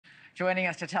Joining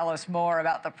us to tell us more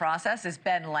about the process is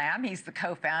Ben Lamm. He's the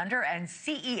co-founder and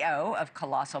CEO of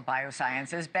Colossal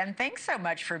Biosciences. Ben, thanks so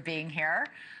much for being here.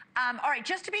 All right,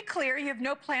 just to be clear, you have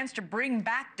no plans to bring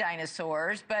back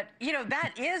dinosaurs, but, you know,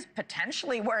 that is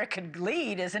potentially where it could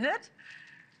lead, isn't it?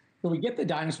 So we get the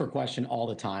dinosaur question all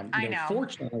the time. I know.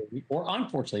 Fortunately or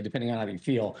unfortunately, depending on how you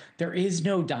feel, there is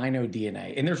no dino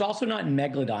DNA. And there's also not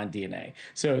megalodon DNA.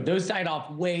 So those died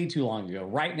off way too long ago.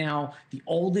 Right now, the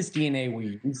oldest DNA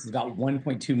we use is about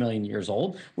 1.2 million years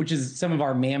old, which is some of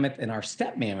our mammoth and our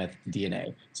steppe mammoth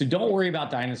DNA. So don't worry about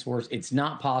dinosaurs. It's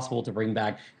not possible to bring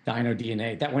back dino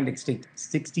DNA. That went extinct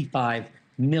 65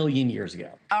 million years ago.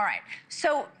 All right.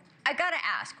 So I got to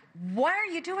ask, why are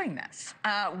you doing this?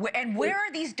 And where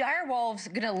are these dire wolves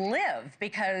going to live?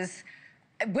 Because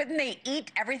wouldn't they eat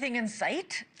everything in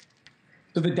sight?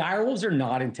 So the dire wolves are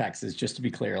not in Texas, just to be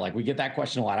clear. Like, we get that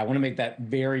question a lot. I want to make that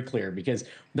very clear because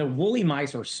the woolly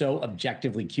mice are so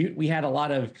objectively cute. We had a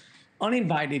lot of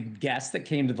uninvited guests that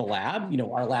came to the lab. You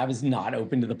know, our lab is not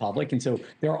open to the public, and so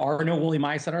there are no woolly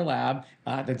mice at our lab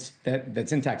that's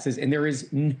in Texas, and there is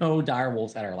no dire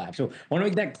wolves at our lab. So I want to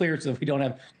make that clear so that we don't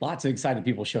have lots of excited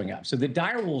people showing up. So the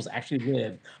dire wolves actually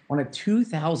live on a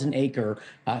 2,000-acre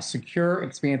secure,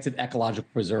 expansive ecological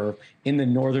preserve in the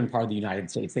northern part of the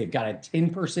United States. They've got a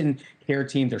 10-person care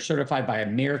team. They're certified by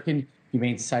American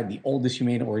Humane Society, the oldest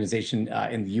humane organization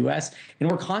in the U.S.,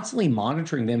 and we're constantly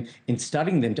monitoring them and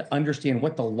studying them to understand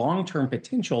what the long-term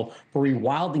potential for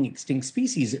rewilding extinct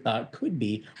species could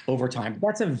be over time.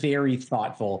 That's a very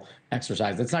thoughtful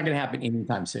exercise. That's not going to happen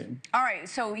anytime soon. All right,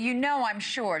 so you know, I'm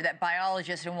sure that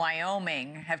biologists in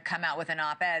Wyoming have come out with an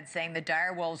op-ed saying the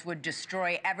dire wolves would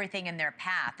destroy everything in their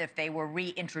path if they were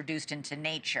reintroduced into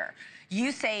nature.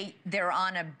 You say they're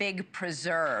on a big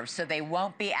preserve, so they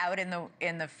won't be out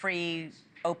in the free,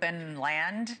 open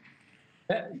land?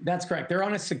 That's correct. They're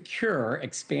on a secure,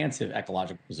 expansive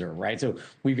ecological preserve, right? So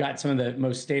we've got some of the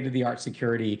most state-of-the-art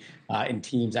security and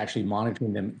teams actually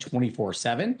monitoring them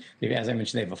 24/7. As I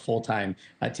mentioned, they have a full-time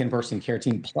 10-person care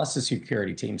team plus a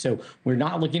security team. So we're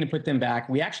not looking to put them back.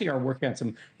 We actually are working on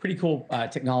some pretty cool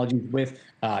technologies with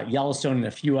Yellowstone and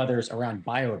a few others around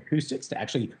bioacoustics to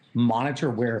actually monitor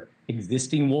where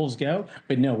existing wolves go.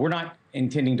 But no, we're not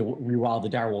intending to rewild the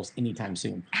dire wolves anytime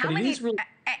soon. How many?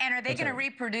 And are they going to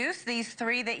reproduce these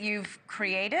 3 that you've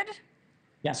created?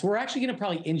 Yeah, so we're actually going to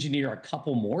probably engineer a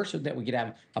couple more so that we could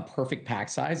have a perfect pack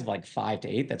size of like 5 to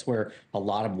 8. That's where a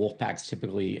lot of wolf packs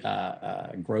typically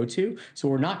grow to. So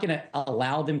we're not going to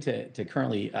allow them to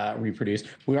currently reproduce.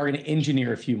 We are going to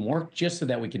engineer a few more just so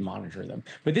that we can monitor them.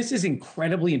 But this is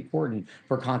incredibly important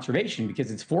for conservation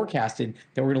because it's forecasted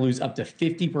that we're going to lose up to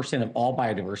 50% of all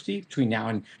biodiversity between now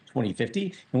and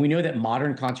 2050. And we know that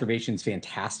modern conservation is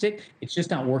fantastic. It's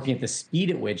just not working at the speed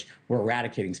at which we're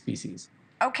eradicating species.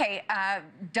 Okay,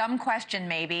 dumb question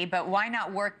maybe, but why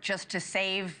not work just to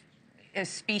save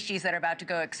species that are about to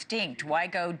go extinct? Why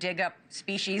go dig up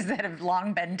species that have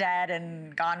long been dead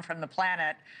and gone from the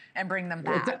planet and bring them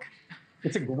back?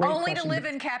 It's a great question. Only to live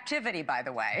in captivity, by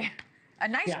the way. A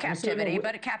nice captivity,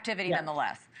 but a captivity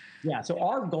nonetheless. Yeah, so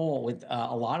our goal with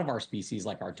a lot of our species,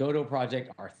 like our dodo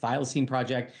project, our thylacine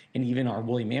project, and even our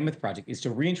woolly mammoth project, is to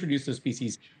reintroduce those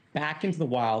species back into the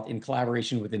wild in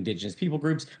collaboration with indigenous people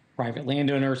groups, private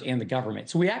landowners, and the government.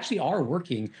 So we actually are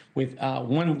working with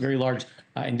one very large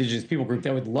indigenous people group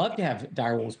that would love to have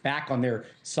dire wolves back on their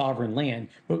sovereign land,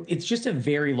 but it's just a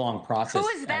very long process. Who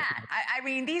is that? I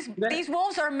mean, these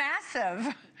wolves are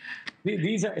massive.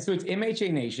 These are, so it's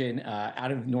MHA Nation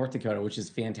out of North Dakota, which is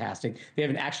fantastic. They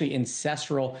have an actually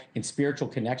ancestral and spiritual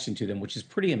connection to them, which is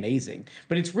pretty amazing.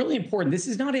 But it's really important. This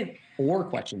is not an or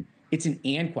question. It's an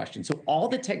and question. So all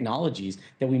the technologies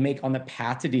that we make on the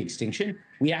path to de-extinction,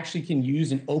 we actually can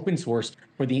use an open source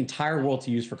for the entire world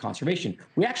to use for conservation.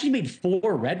 We actually made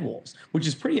 4 red wolves, which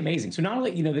is pretty amazing. So not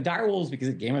only, you know, the dire wolves, because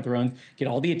of Game of Thrones, get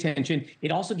all the attention,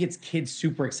 it also gets kids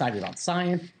super excited about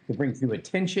science. It brings new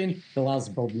attention. It allows us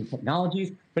to build new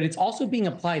technologies, but it's also being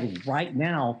applied right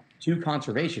now to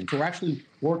conservation. So we're actually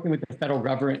working with the federal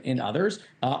government and others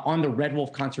on the Red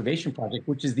Wolf Conservation Project,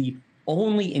 which is the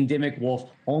only endemic wolf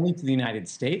only to the United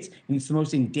States, and it's the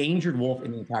most endangered wolf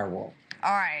in the entire world.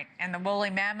 All right, and the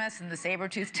woolly mammoths and the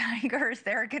saber-toothed tigers,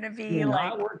 they're going to be we're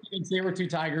not working on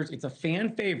saber-toothed tigers. It's a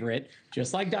fan favorite,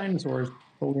 just like dinosaurs,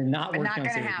 but we're not working on saber-toothed.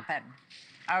 Not going to happen.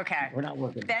 Okay. We're not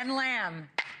working. Ben Lamm.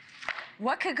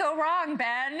 What could go wrong,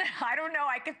 Ben? I don't know.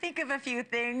 I could think of a few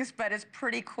things, but it's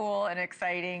pretty cool and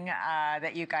exciting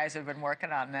that you guys have been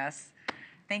working on this.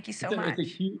 Thank you so much.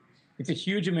 It's a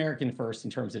huge American first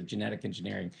in terms of genetic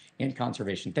engineering and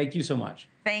conservation. Thank you so much.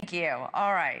 Thank you.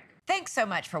 All right. Thanks so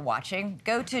much for watching.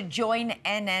 Go to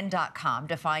joinnn.com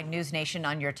to find NewsNation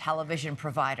on your television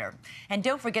provider. And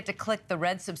don't forget to click the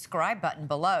red subscribe button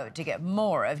below to get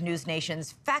more of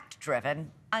NewsNation's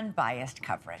fact-driven, unbiased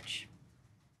coverage.